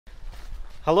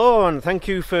Hello and thank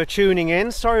you for tuning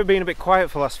in. Sorry I've been a bit quiet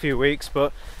for the last few weeks,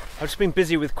 but I've just been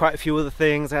busy with quite a few other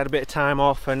things. I had a bit of time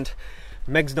off and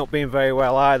Meg's not been very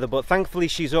well either, but thankfully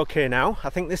she's okay now. I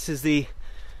think this is the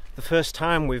first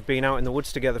time we've been out in the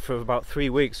woods together for about 3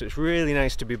 weeks, so it's really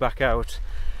nice to be back out.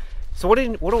 So what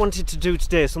I wanted to do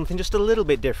today is something just a little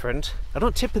bit different. I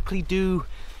don't typically do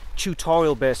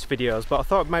tutorial based videos, but I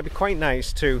thought it might be quite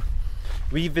nice to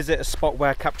revisit a spot where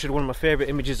I captured one of my favourite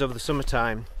images over the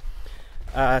summertime.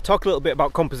 Talk a little bit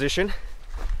about composition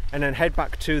and then head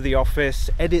back to the office,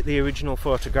 edit the original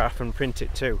photograph and print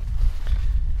it too.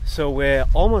 So we're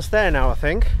almost there now, I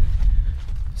think.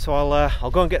 So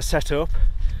I'll go and get set up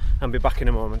and be back in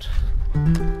a moment.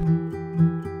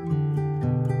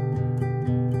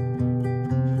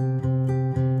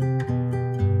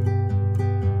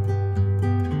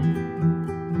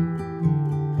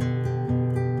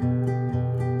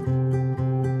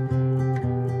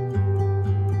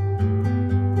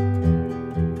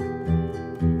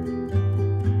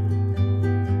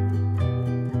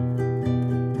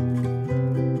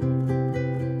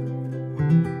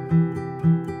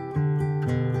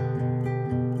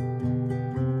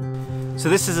 So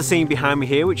this is a scene behind me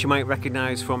here, which you might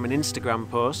recognise from an Instagram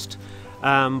post,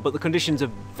 but the conditions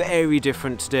are very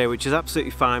different today, which is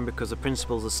absolutely fine because the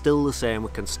principles are still the same.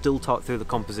 We can still talk through the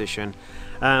composition,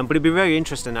 but it'd be very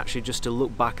interesting actually just to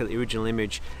look back at the original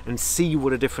image and see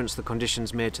what a difference the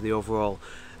conditions made to the overall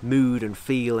mood and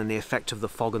feel and the effect of the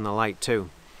fog and the light too.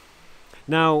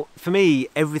 Now, for me,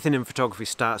 everything in photography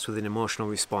starts with an emotional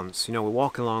response. You know, we're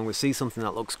walking along, we see something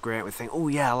that looks great, we think, oh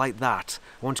yeah, I like that,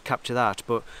 I want to capture that,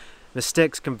 but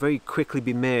mistakes can very quickly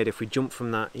be made if we jump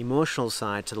from that emotional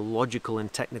side to the logical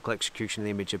and technical execution of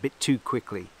the image a bit too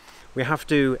quickly. We have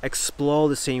to explore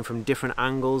the scene from different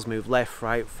angles, move left,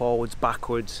 right, forwards,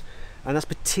 backwards, and that's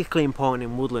particularly important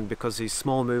in woodland because these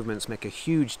small movements make a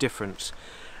huge difference.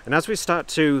 And as we start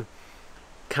to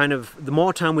the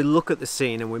more time we look at the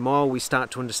scene and the more we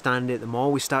start to understand it, the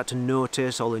more we start to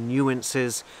notice all the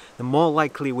nuances, the more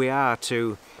likely we are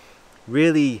to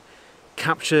really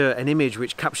capture an image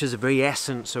which captures the very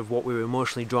essence of what we were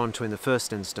emotionally drawn to in the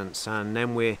first instance, and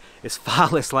then it's far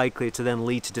less likely to then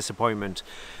lead to disappointment.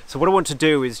 So what I want to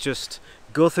do is just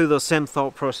go through those same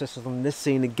thought processes on this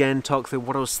scene again, talk through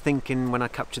what I was thinking when I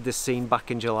captured this scene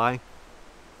back in July,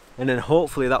 and then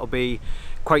hopefully that'll be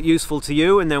quite useful to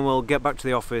you, and then we'll get back to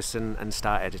the office and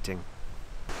start editing.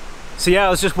 So yeah, I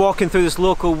was just walking through this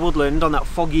local woodland on that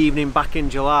foggy evening back in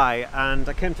July, and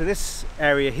I came to this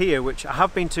area here, which I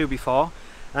have been to before,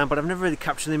 but I've never really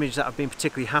captured an image that I've been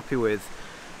particularly happy with.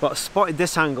 But I spotted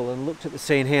this angle and looked at the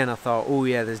scene here and I thought, oh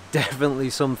yeah, there's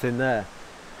definitely something there.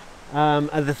 And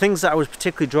the things that I was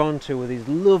particularly drawn to were these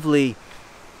lovely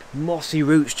mossy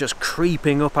roots just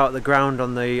creeping up out of the ground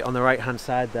on the right hand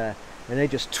side there, and they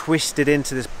just twisted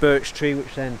into this birch tree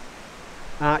which then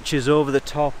arches over the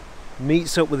top,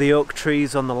 meets up with the oak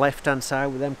trees on the left hand side.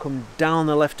 We then come down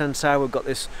the left hand side, we've got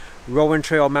this rowan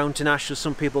tree or mountain ash as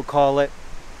some people call it.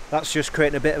 That's just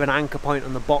creating a bit of an anchor point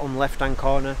on the bottom left hand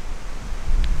corner.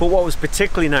 But what was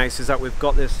particularly nice is that we've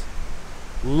got this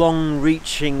long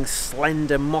reaching,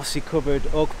 slender, mossy covered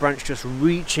oak branch just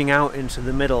reaching out into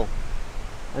the middle,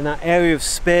 and that area of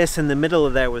space in the middle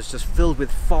of there was just filled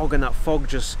with fog, and that fog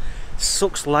just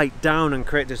sucks light down and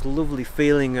creates this lovely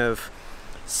feeling of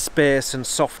space and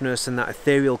softness and that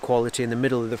ethereal quality in the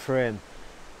middle of the frame.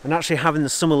 And actually having the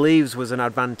summer leaves was an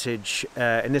advantage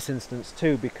in this instance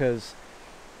too, because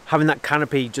having that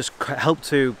canopy just helped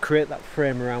to create that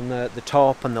frame around the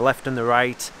top and the left and the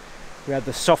right. We had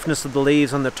the softness of the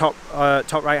leaves on the top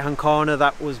right hand corner,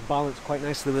 that was balanced quite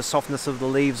nicely with the softness of the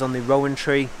leaves on the rowan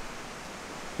tree.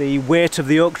 The weight of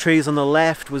the oak trees on the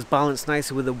left was balanced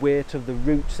nicely with the weight of the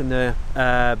roots and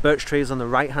the birch trees on the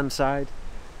right hand side.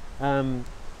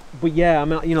 But yeah, I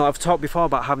mean, you know, I've talked before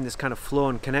about having this kind of flow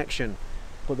and connection,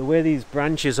 but the way these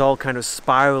branches all kind of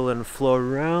spiral and flow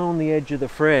around the edge of the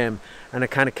frame and are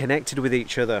kind of connected with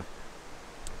each other,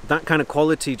 that kind of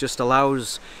quality just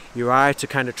allows your eye to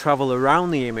kind of travel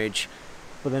around the image,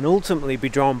 but then ultimately be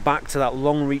drawn back to that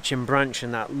long reaching branch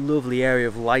and that lovely area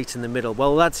of light in the middle.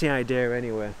 Well, that's the idea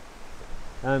anyway.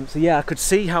 So yeah, I could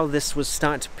see how this was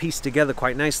starting to piece together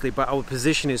quite nicely, but our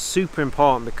position is super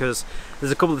important because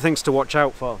there's a couple of things to watch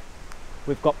out for.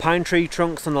 We've got pine tree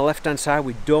trunks on the left hand side,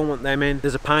 we don't want them in.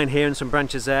 There's a pine here and some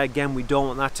branches there, again we don't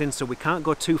want that in, so we can't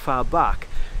go too far back.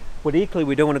 But equally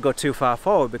we don't want to go too far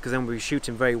forward because then we're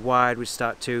shooting very wide, we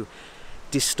start to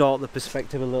distort the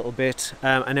perspective a little bit,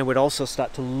 and then we'd also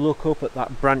start to look up at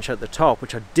that branch at the top,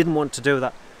 which I didn't want to do.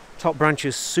 That top branch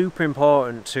is super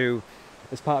important to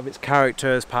as part of its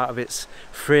character, as part of its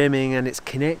framing and its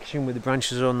connection with the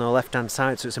branches on the left hand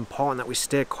side. So it's important that we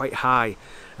stay quite high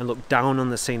and look down on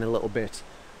the scene a little bit.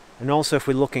 And also if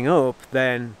we're looking up,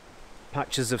 then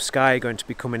patches of sky are going to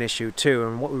become an issue too,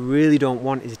 and what we really don't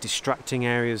want is distracting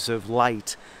areas of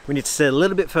light. We need to stay a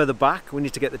little bit further back. We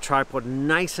need to get the tripod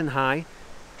nice and high,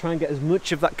 try and get as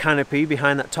much of that canopy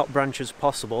behind that top branch as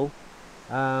possible.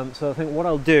 So I think what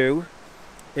I'll do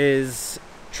is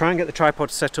try and get the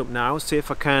tripod set up now, see if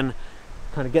I can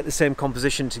kind of get the same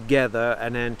composition together,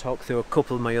 and then talk through a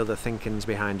couple of my other thinkings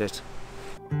behind it.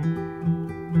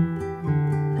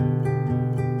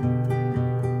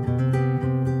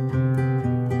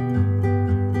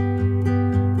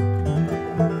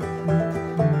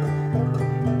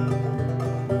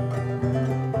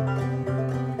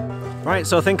 Right,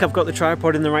 so I think I've got the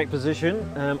tripod in the right position.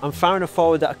 I'm far enough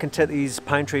forward that I can take these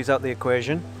pine trees out of the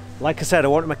equation. Like I said, I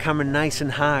want my camera nice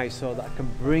and high so that I can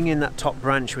bring in that top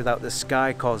branch without the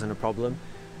sky causing a problem,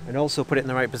 and also put it in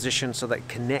the right position so that it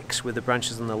connects with the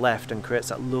branches on the left and creates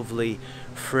that lovely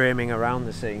framing around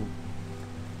the scene.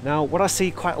 Now, what I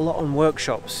see quite a lot on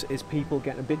workshops is people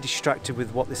getting a bit distracted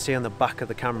with what they see on the back of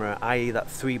the camera, i.e. that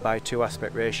 3:2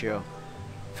 aspect ratio.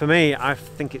 For me, I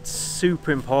think it's super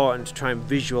important to try and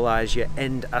visualize your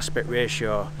end aspect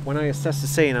ratio. When I assess the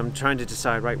scene, I'm trying to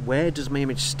decide, right, where does my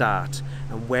image start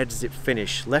and where does it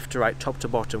finish? Left to right, top to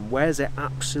bottom, where's there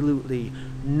absolutely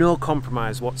no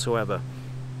compromise whatsoever?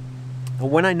 And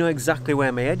when I know exactly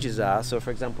where my edges are, so for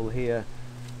example here,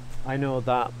 I know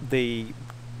that the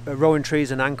rowan tree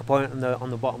is an anchor point on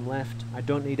the bottom left. I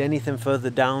don't need anything further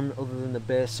down other than the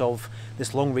base of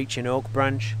this long reaching oak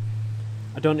branch.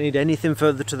 I don't need anything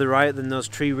further to the right than those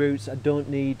tree roots. I don't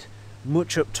need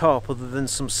much up top other than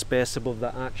some space above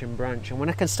that arching branch. And when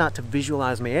I can start to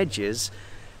visualize my edges,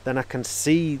 then I can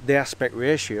see the aspect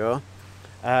ratio,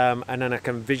 and then I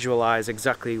can visualize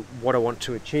exactly what I want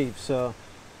to achieve. So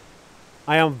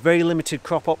I have very limited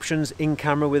crop options in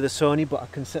camera with a Sony, but I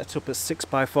can set up a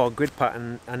 6:4 grid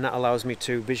pattern, and that allows me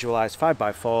to visualize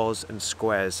 5:4s and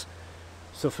squares.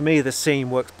 So for me, the scene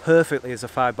works perfectly as a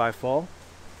 5:4.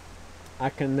 I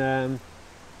can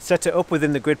set it up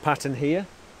within the grid pattern here,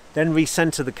 then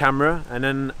recenter the camera, and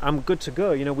then I'm good to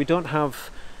go. You know,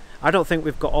 I don't think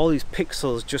we've got all these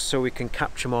pixels just so we can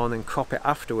capture more and then crop it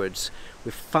afterwards.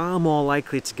 We're far more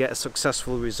likely to get a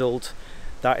successful result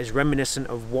that is reminiscent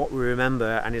of what we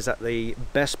remember and is at the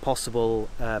best possible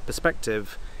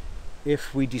perspective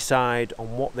if we decide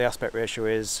on what the aspect ratio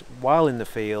is while in the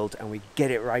field and we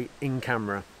get it right in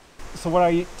camera. So what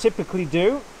I typically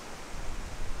do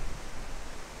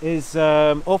is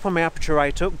open my aperture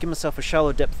right up, give myself a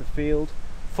shallow depth of field,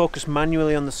 focus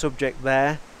manually on the subject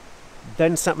there,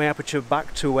 then set my aperture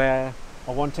back to where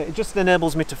I want it. It just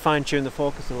enables me to fine tune the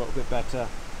focus a little bit better.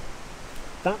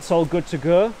 That's all good to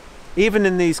go. Even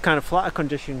in these kind of flatter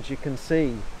conditions, you can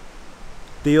see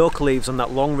the oak leaves on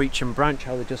that long reaching branch,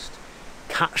 how they just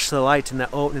catch the light in that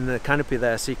opening in the canopy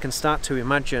there. So you can start to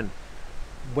imagine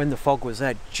when the fog was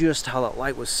there, just how that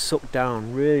light was sucked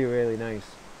down. Really, really nice.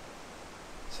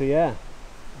 So yeah,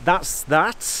 that's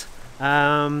that. So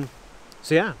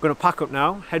yeah, I'm going to pack up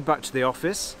now, head back to the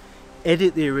office,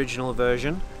 edit the original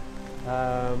version,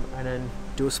 and then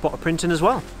do a spot of printing as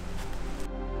well.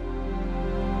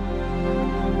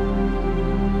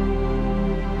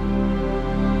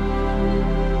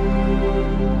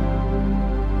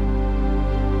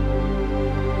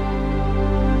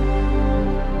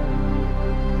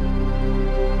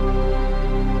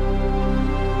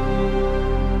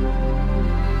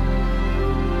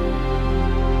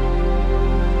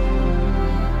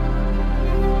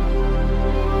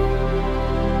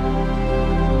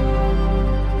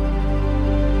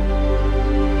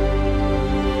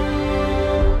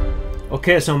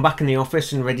 Okay, so I'm back in the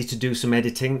office and ready to do some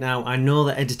editing. Now, I know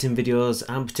that editing videos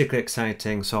aren't particularly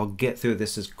exciting, so I'll get through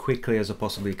this as quickly as I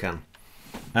possibly can.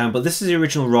 But this is the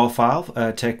original RAW file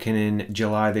taken in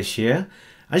July this year.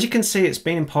 As you can see, it's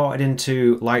been imported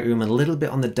into Lightroom a little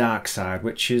bit on the dark side,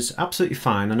 which is absolutely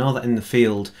fine. I know that in the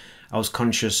field, I was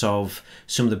conscious of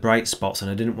some of the bright spots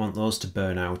and I didn't want those to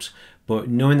burn out. But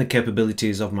knowing the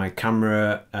capabilities of my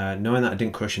camera, knowing that I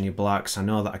didn't crush any blacks, I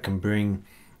know that I can bring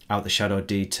out the shadow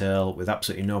detail with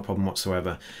absolutely no problem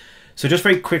whatsoever. So just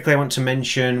very quickly, I want to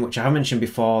mention, which I have mentioned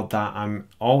before, that I'm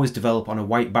always develop on a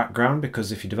white background,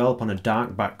 because if you develop on a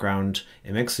dark background,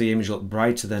 it makes the image look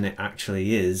brighter than it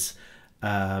actually is,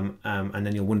 and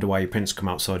then you'll wonder why your prints come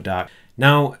out so dark.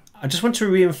 Now, I just want to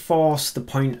reinforce the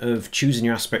point of choosing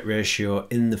your aspect ratio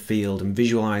in the field and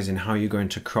visualizing how you're going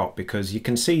to crop, because you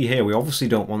can see here, we obviously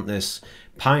don't want this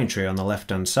pine tree on the left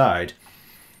hand side.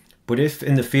 But if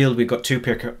in the field we've got two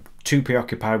too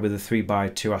preoccupied with a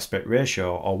 3:2 aspect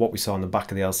ratio, or what we saw on the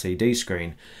back of the LCD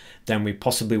screen, then we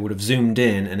possibly would have zoomed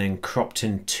in and then cropped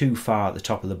in too far at the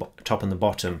top and the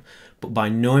bottom. But by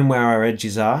knowing where our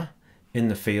edges are in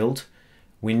the field,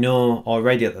 we know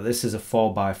already that this is a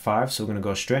 4:5, so we're going to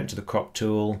go straight into the crop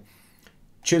tool,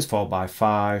 choose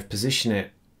 4:5, position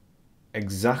it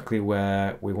exactly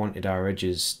where we wanted our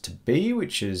edges to be,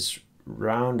 which is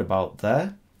round about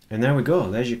there. And there we go,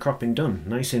 there's your cropping done,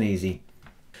 nice and easy.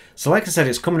 So like I said,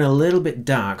 it's coming a little bit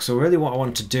dark, so really what I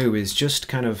want to do is just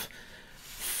kind of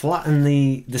flatten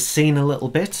the scene a little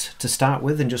bit to start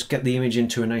with and just get the image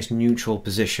into a nice neutral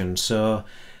position. So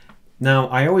now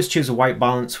I always choose a white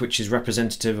balance, which is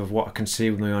representative of what I can see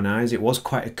with my own eyes. It was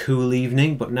quite a cool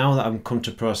evening, but now that I've come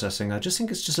to processing, I just think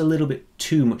it's just a little bit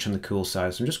too much on the cool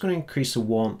side. So I'm just going to increase the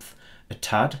warmth a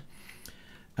tad.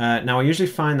 Now I usually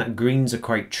find that greens are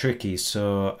quite tricky,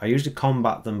 so I usually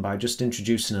combat them by just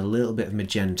introducing a little bit of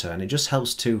magenta, and it just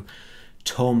helps to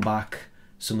tone back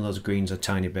some of those greens a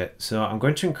tiny bit. So I'm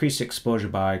going to increase the exposure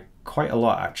by quite a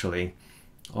lot actually,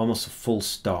 almost a full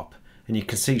stop, and you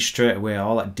can see straight away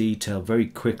all that detail very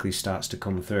quickly starts to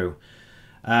come through.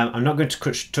 I'm not going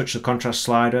to touch the contrast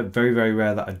slider, very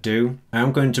rare that I do. I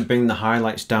am going to bring the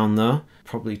highlights down though,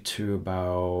 probably to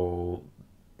about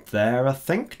there I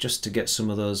think, just to get some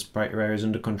of those brighter areas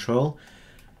under control.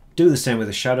 Do the same with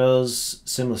the shadows,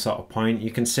 similar sort of point. You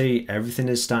can see everything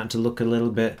is starting to look a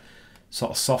little bit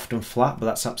sort of soft and flat, but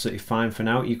that's absolutely fine for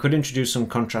now. You could introduce some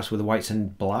contrast with the whites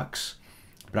and blacks,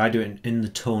 but I do it in the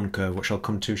tone curve, which I'll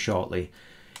come to shortly.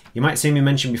 You might see me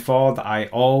mention before that I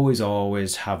always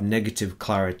have negative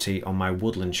clarity on my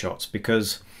woodland shots,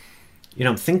 because you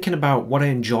know, I'm thinking about what I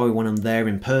enjoy when I'm there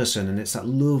in person, and it's that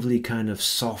lovely kind of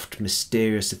soft,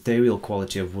 mysterious, ethereal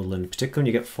quality of woodland, particularly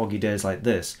when you get foggy days like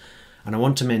this. And I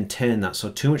want to maintain that, so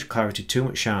too much clarity, too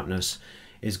much sharpness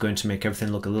is going to make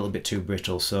everything look a little bit too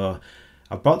brittle. So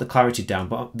I've brought the clarity down,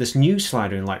 but this new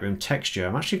slider in Lightroom texture,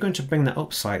 I'm actually going to bring that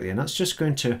up slightly, and that's just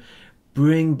going to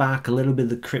bring back a little bit of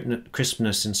the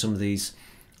crispness in some of these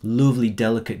lovely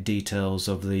delicate details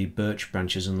of the birch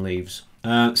branches and leaves.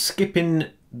 Skipping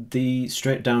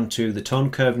straight down to the tone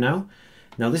curve now.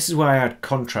 Now this is where I add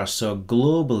contrast, so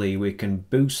globally we can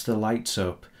boost the lights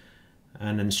up,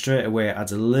 and then straight away it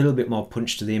adds a little bit more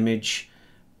punch to the image.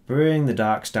 Bring the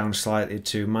darks down slightly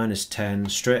to -10,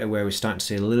 straight away we're starting to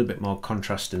see a little bit more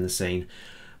contrast in the scene.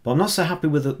 But I'm not so happy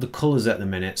with the colours at the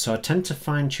minute, so I tend to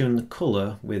fine tune the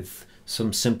colour with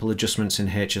some simple adjustments in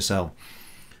HSL.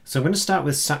 So I'm going to start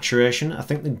with saturation. I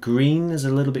think the green is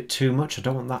a little bit too much. I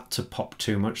don't want that to pop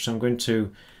too much, so I'm going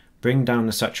to bring down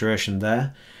the saturation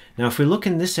there. Now if we look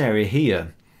in this area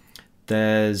here,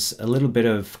 there's a little bit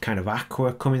of kind of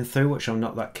aqua coming through, which I'm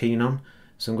not that keen on.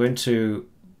 So I'm going to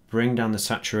bring down the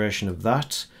saturation of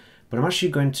that, but I'm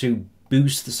actually going to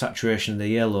boost the saturation of the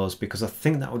yellows, because I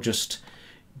think that will just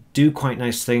do quite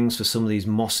nice things for some of these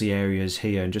mossy areas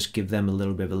here and just give them a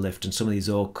little bit of a lift, and some of these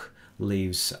oak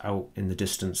leaves out in the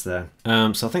distance there.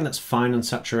 So I think that's fine on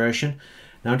saturation.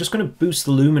 Now I'm just going to boost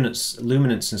the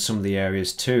luminance in some of the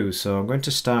areas too. So I'm going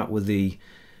to start with the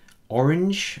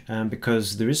orange,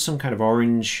 because there is some kind of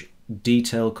orange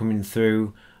detail coming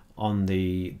through on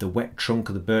the wet trunk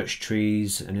of the birch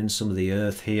trees and in some of the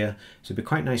earth here. So it'd be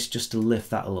quite nice just to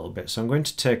lift that a little bit. So I'm going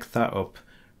to take that up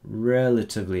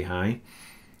relatively high.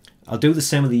 I'll do the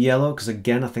same with the yellow, because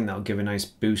again I think that'll give a nice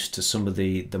boost to some of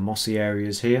the mossy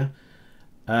areas here.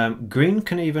 Green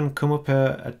can even come up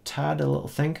a tad, a little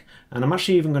thing, and I'm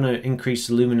actually even going to increase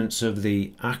the luminance of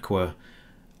the aqua,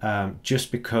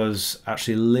 just because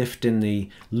actually lifting the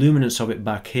luminance of it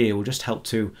back here will just help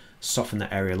to soften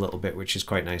the area a little bit, which is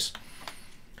quite nice.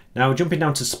 Now jumping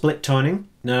down to split toning.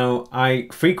 Now I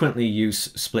frequently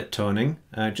use split toning,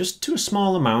 just to a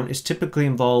small amount. It typically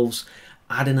involves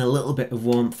adding a little bit of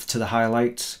warmth to the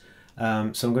highlights.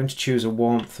 So I'm going to choose a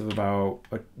warmth of about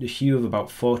a hue of about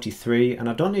 43, and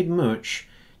I don't need much,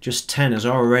 just 10 has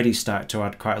already started to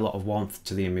add quite a lot of warmth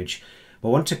to the image. But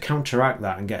I want to counteract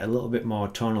that and get a little bit more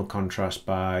tonal contrast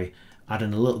by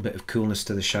adding a little bit of coolness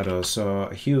to the shadows. So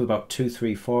a hue of about 2,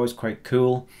 3, 4 is quite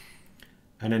cool,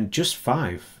 and then just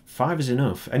 5 is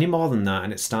enough. Any more than that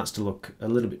and it starts to look a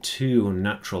little bit too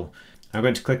unnatural. I'm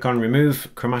going to click on remove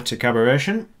chromatic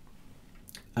aberration.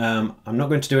 I'm not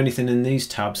going to do anything in these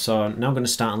tabs, so I'm now going to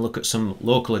start and look at some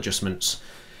local adjustments.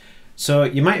 So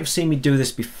you might have seen me do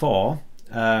this before.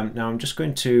 Now I'm just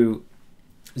going to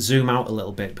zoom out a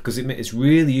little bit, because it's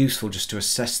really useful just to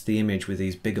assess the image with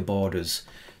these bigger borders,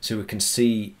 so we can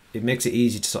see, it makes it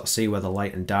easy to sort of see where the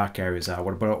light and dark areas are.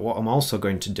 But what I'm also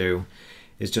going to do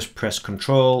is just press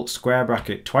Control square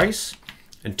bracket twice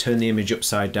and turn the image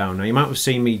upside down. Now you might have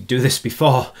seen me do this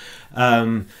before,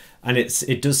 And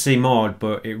it does seem odd,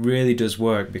 but it really does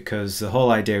work, because the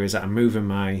whole idea is that I'm moving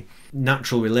my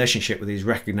natural relationship with these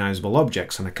recognizable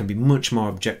objects, and I can be much more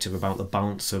objective about the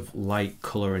balance of light,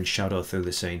 color and shadow through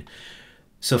the scene.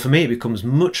 So for me, it becomes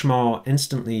much more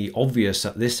instantly obvious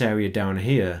that this area down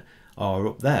here or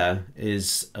up there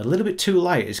is a little bit too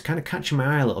light. It's kind of catching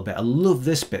my eye a little bit. I love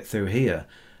this bit through here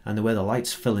and the way the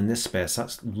lights fill in this space.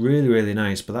 That's really, really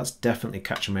nice, but that's definitely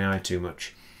catching my eye too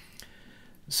much.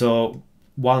 So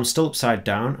while I'm still upside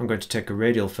down, I'm going to take a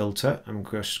radial filter. I'm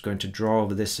just going to draw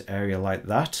over this area like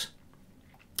that.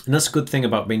 And that's a good thing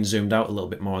about being zoomed out a little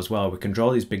bit more as well. We can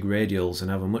draw these big radials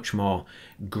and have a much more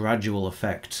gradual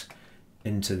effect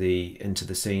into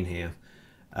the scene here.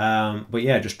 But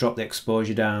yeah, just drop the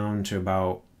exposure down to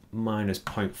about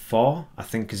 -0.4, I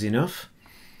think is enough.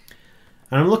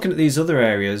 And I'm looking at these other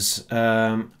areas,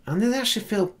 and they actually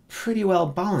feel pretty well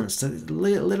balanced. A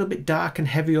little bit dark and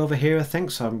heavy over here, I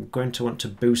think, so I'm going to want to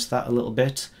boost that a little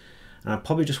bit. And I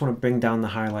probably just want to bring down the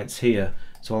highlights here.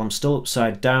 So while I'm still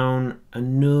upside down,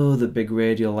 another big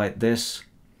radial like this.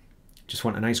 Just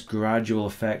want a nice gradual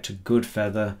effect, a good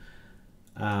feather.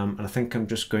 And I think I'm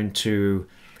just going to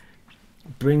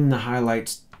bring the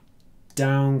highlights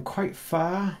down quite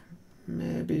far,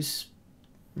 maybe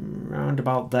round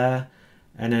about there.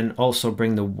 And then also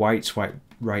bring the whites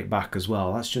right back as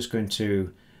well. That's just going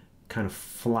to kind of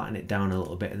flatten it down a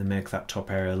little bit and then make that top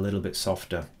area a little bit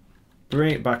softer.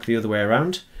 Bring it back the other way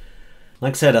around.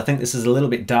 Like I said, I think this is a little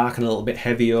bit dark and a little bit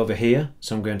heavy over here.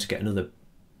 So I'm going to get another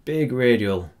big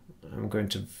radial. I'm going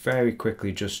to very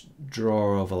quickly just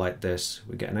draw over like this.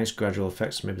 We get a nice gradual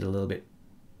effect, so maybe a little bit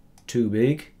too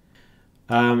big.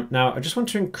 Now I just want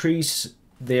to increase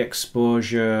the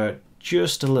exposure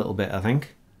just a little bit, I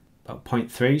think. About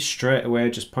 0.3 straight away.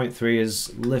 Just 0.3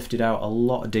 has lifted out a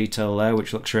lot of detail there,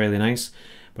 which looks really nice.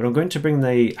 But I'm going to bring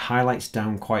the highlights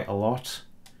down quite a lot,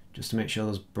 just to make sure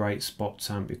those bright spots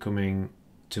aren't becoming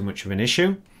too much of an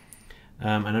issue.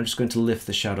 And I'm just going to lift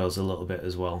the shadows a little bit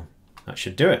as well. That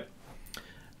should do it.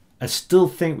 I still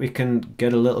think we can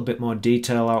get a little bit more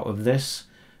detail out of this.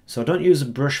 So I don't use a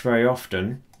brush very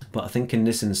often, but I think in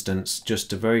this instance,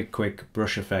 just a very quick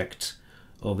brush effect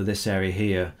over this area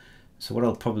here. So what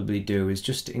I'll probably do is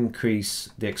just increase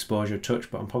the exposure a touch,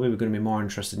 but I'm probably going to be more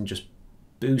interested in just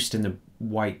boosting the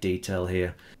white detail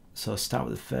here. So I'll start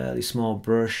with a fairly small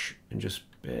brush and just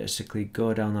basically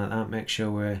go down like that. Make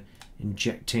sure we're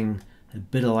injecting a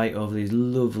bit of light over these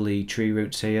lovely tree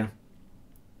roots here.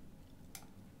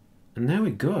 And there we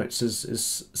go. It's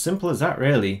as simple as that,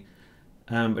 really.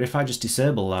 But if I just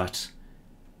disable that,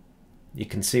 you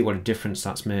can see what a difference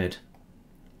that's made.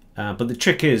 But the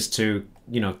trick is to,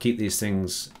 keep these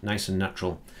things nice and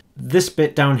natural. This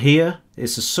bit down here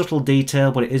is a subtle detail,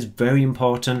 but it is very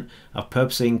important. I've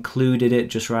purposely included it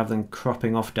just rather than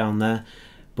cropping off down there.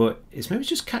 But it's maybe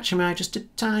just catching my eye just a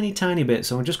tiny bit.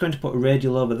 So I'm just going to put a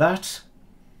radial over that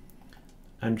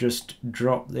and just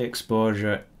drop the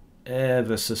exposure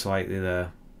ever so slightly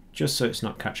there, just so it's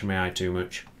not catching my eye too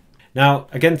much. Now,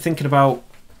 again, thinking about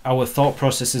our thought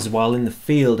processes while in the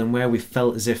field and where we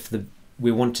felt as if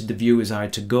we wanted the viewer's eye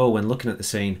to go when looking at the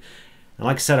scene. And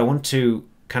like I said, I want to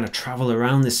kind of travel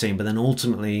around the scene, but then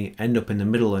ultimately end up in the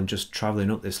middle and just traveling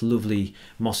up this lovely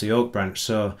mossy oak branch.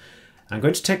 So I'm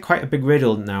going to take quite a big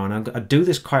radial now, and I do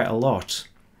this quite a lot,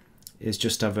 is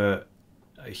just have a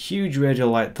huge radial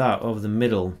like that over the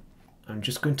middle. I'm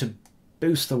just going to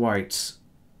boost the whites.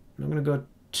 I'm going to go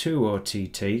 2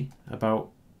 OTT, about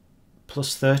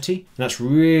 +30. And that's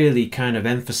really kind of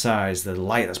emphasised the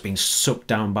light that's being sucked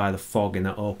down by the fog in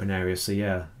that open area. So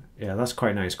yeah, that's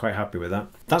quite nice. Quite happy with that.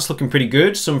 That's looking pretty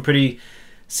good. Some pretty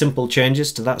simple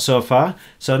changes to that so far.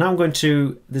 So now I'm going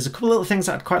to, there's a couple little things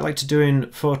that I'd quite like to do in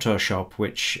Photoshop,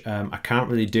 which I can't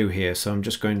really do here. So I'm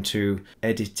just going to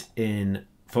edit in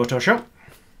Photoshop.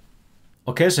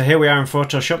 Okay, so here we are in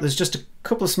Photoshop. There's just a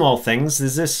couple of small things.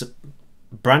 There's this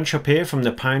branch up here from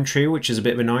the pine tree, which is a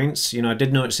bit of annoyance. I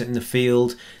did notice it in the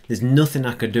field. There's nothing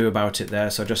I could do about it there,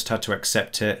 so I just had to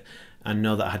accept it and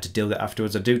know that I had to deal with it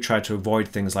afterwards. I do try to avoid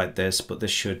things like this, but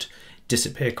this should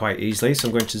disappear quite easily. So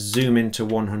I'm going to zoom into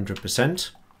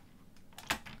 100%,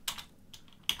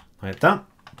 like that.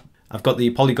 I've got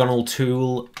the polygonal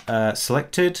tool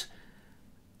selected.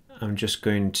 I'm just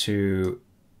going to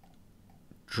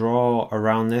draw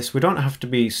around this. We don't have to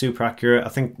be super accurate. I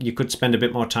think you could spend a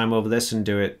bit more time over this and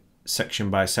do it section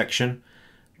by section,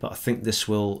 but I think this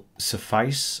will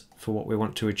suffice for what we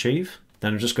want to achieve.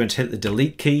 Then I'm just going to hit the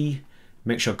delete key,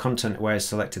 make sure content aware is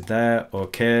selected there,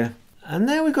 okay. And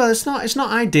there we go. It's not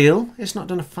ideal. It's not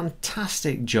done a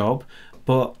fantastic job,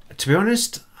 but to be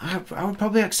honest, I would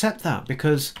probably accept that,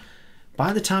 because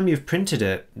by the time you've printed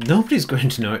it, nobody's going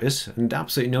to notice, and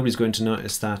absolutely nobody's going to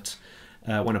notice that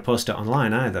when I post it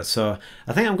online either. So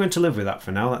I think I'm going to live with that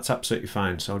for now. That's absolutely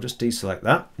fine. So I'll just deselect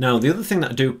that. Now the other thing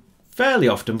that I do fairly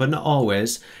often, but not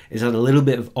always, is add a little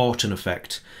bit of autumn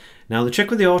effect. Now the trick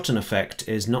with the autumn effect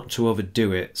is not to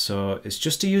overdo it. So it's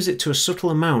just to use it to a subtle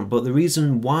amount, but the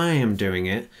reason why I'm doing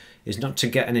it is not to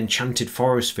get an enchanted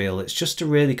forest feel. It's just to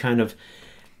really kind of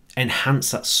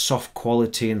enhance that soft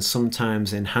quality, and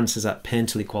sometimes enhances that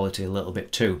painterly quality a little bit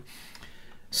too.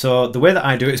 So the way that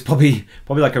I do it is probably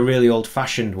like a really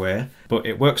old-fashioned way, but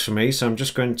it works for me. So I'm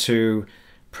just going to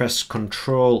press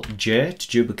Ctrl J to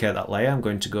duplicate that layer. I'm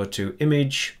going to go to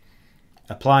Image,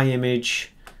 Apply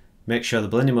Image, make sure the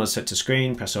blending mode is set to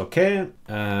screen, press OK,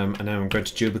 and now I'm going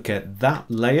to duplicate that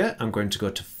layer. I'm going to go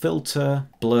to Filter,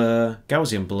 Blur,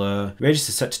 Gaussian Blur, radius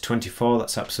is set to 24,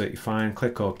 that's absolutely fine,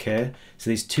 click OK. So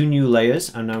these two new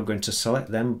layers, I'm now going to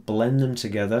select them, blend them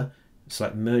together,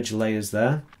 select Merge Layers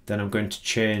there. Then I'm going to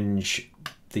change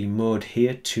the mode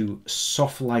here to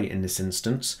Soft Light in this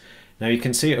instance. Now you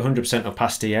can see at 100%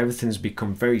 opacity, everything's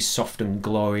become very soft and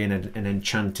glowy and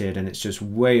enchanted, and it's just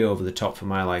way over the top for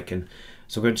my liking.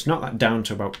 So we're going to knock that down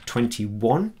to about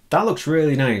 21. That looks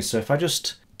really nice. So if I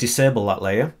just disable that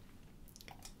layer,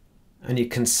 and you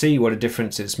can see what a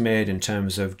difference it's made in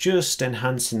terms of just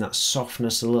enhancing that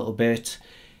softness a little bit.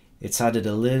 It's added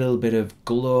a little bit of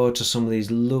glow to some of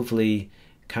these lovely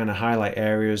kind of highlight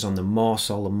areas on the moss,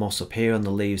 all the moss up here, on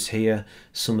the leaves here,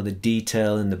 some of the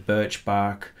detail in the birch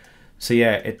bark. So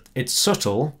yeah, it's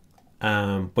subtle,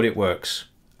 but it works.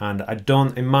 And I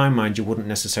don't, in my mind, you wouldn't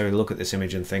necessarily look at this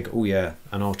image and think, oh yeah,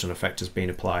 an autumn effect has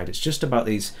been applied. It's just about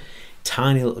these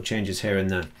tiny little changes here and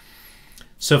there.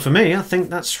 So for me, I think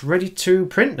that's ready to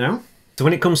print now. So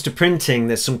when it comes to printing,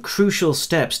 there's some crucial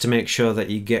steps to make sure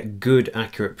that you get good,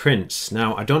 accurate prints.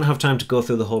 Now, I don't have time to go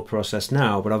through the whole process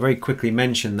now, but I'll very quickly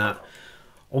mention that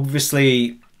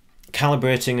obviously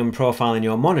calibrating and profiling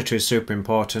your monitor is super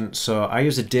important. So I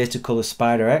use a Datacolor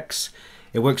Spider X.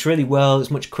 It works really well.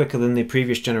 It's much quicker than the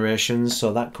previous generations,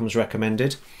 so that comes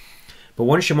recommended. But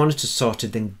once your monitor's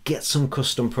sorted, then get some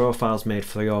custom profiles made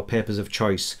for your papers of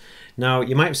choice. Now,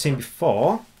 you might have seen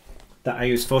before that I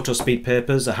use Fotospeed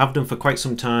papers. I have done for quite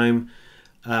some time.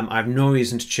 I have no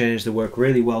reason to change. They work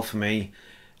really well for me.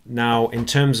 Now, in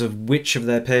terms of which of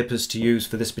their papers to use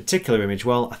for this particular image,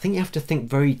 well, I think you have to think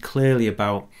very clearly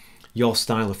about your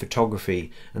style of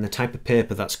photography and the type of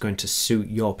paper that's going to suit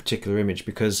your particular image,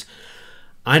 because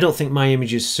I don't think my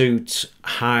images suit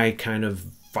high kind of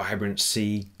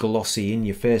vibrancy, glossy,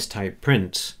 in-your-face type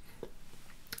prints.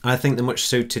 I think they're much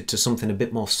suited to something a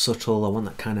bit more subtle. I want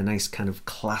that kind of nice, kind of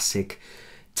classic,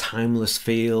 timeless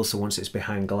feel. So once it's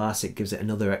behind glass, it gives it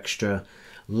another extra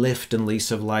lift and lease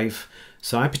of life.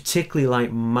 So I particularly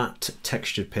like matte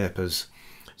textured papers.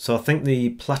 So I think the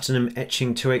Platinum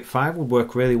Etching 285 would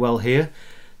work really well here.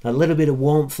 That little bit of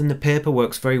warmth in the paper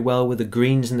works very well with the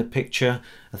greens in the picture.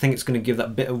 I think it's going to give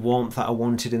that bit of warmth that I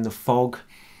wanted in the fog.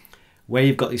 Where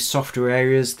you've got these softer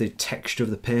areas, the texture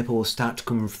of the paper will start to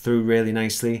come through really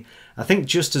nicely. I think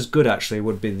just as good actually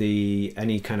would be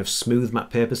any kind of smooth matte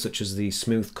paper, such as the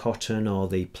smooth cotton or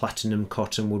the platinum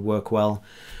cotton would work well.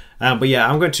 But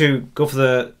yeah, I'm going to go for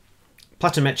the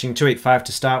Platinum Etching 285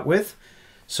 to start with.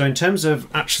 So in terms of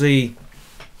actually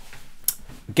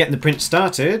getting the print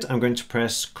started, I'm going to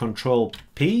press Ctrl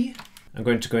P. I'm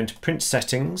going to go into print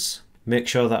settings, make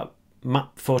sure that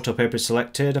matte photo paper is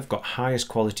selected. I've got highest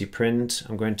quality print.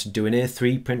 I'm going to do an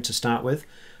A3 print to start with.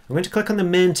 I'm going to click on the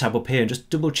main tab up here and just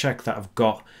double check that I've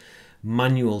got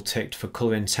manual ticked for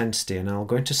color intensity, and I'm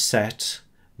going to set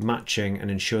matching and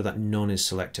ensure that none is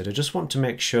selected. I just want to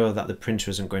make sure that the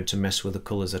printer isn't going to mess with the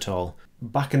colors at all.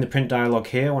 Back in the print dialog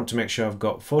here, I want to make sure I've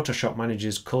got Photoshop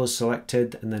Manager's colors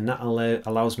selected, and then that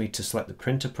allows me to select the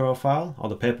printer profile or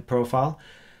the paper profile,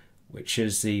 which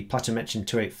is the Platinum Etching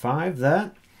 285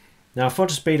 there. Now,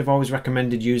 Fotospeed I've always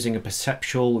recommended using a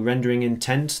perceptual rendering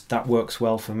intent. That works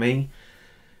well for me.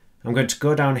 I'm going to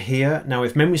go down here. Now,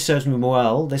 if memory serves me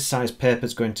well, this size paper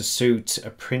is going to suit a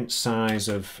print size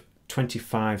of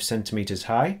 25 centimeters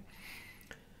high.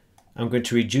 I'm going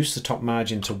to reduce the top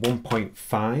margin to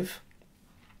 1.5.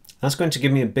 That's going to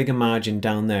give me a bigger margin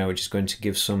down there, which is going to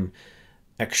give some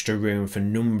extra room for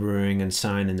numbering and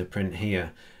signing the print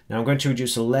here. Now I'm going to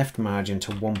reduce the left margin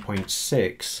to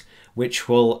 1.6, which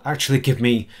will actually give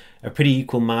me a pretty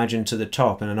equal margin to the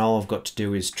top, and then all I've got to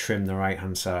do is trim the right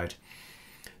hand side.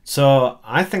 So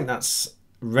I think that's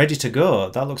ready to go.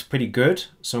 That looks pretty good.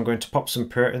 So I'm going to pop some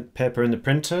paper in the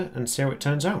printer and see how it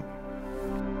turns out.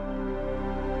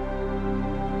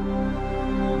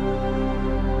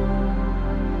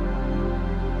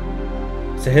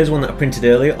 So here's one that I printed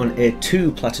earlier on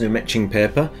A2 platinum etching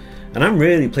paper, and I'm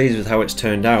really pleased with how it's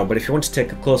turned out. But if you want to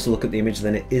take a closer look at the image,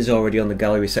 then it is already on the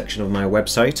gallery section of my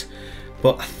website.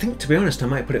 But I think, to be honest, I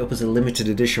might put it up as a limited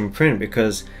edition print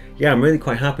because, yeah, I'm really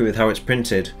quite happy with how it's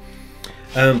printed.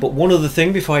 But one other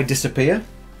thing before I disappear,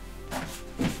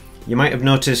 you might have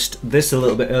noticed this a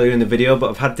little bit earlier in the video,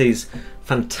 but I've had these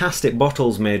fantastic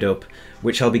bottles made up,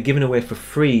 which I'll be giving away for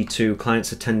free to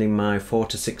clients attending my 4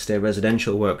 to 6 day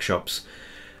residential workshops.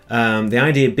 The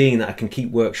idea being that I can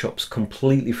keep workshops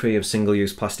completely free of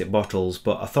single-use plastic bottles,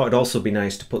 but I thought it'd also be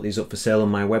nice to put these up for sale on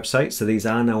my website, so these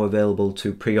are now available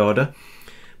to pre-order.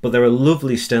 But they're a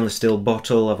lovely stainless steel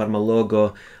bottle. I've had my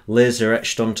logo laser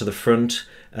etched onto the front,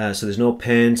 so there's no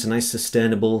paint, a nice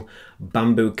sustainable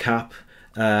bamboo cap.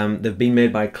 They've been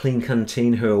made by Clean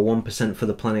Canteen, who are 1% for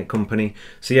the Planet company.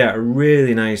 So yeah, a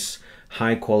really nice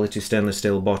high quality stainless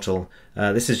steel bottle.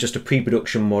 This is just a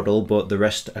pre-production model, but the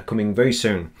rest are coming very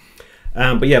soon.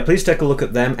 But yeah, please take a look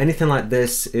at them. Anything like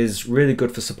this is really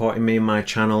good for supporting me and my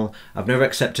channel. I've never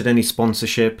accepted any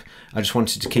sponsorship. I just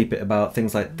wanted to keep it about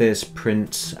things like this,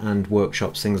 prints and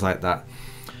workshops, things like that.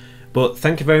 But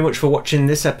thank you very much for watching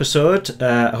this episode.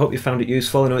 I hope you found it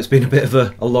useful. I know it's been a bit of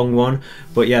a long one,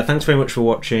 but yeah, thanks very much for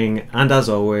watching. And as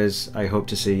always, I hope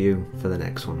to see you for the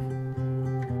next one.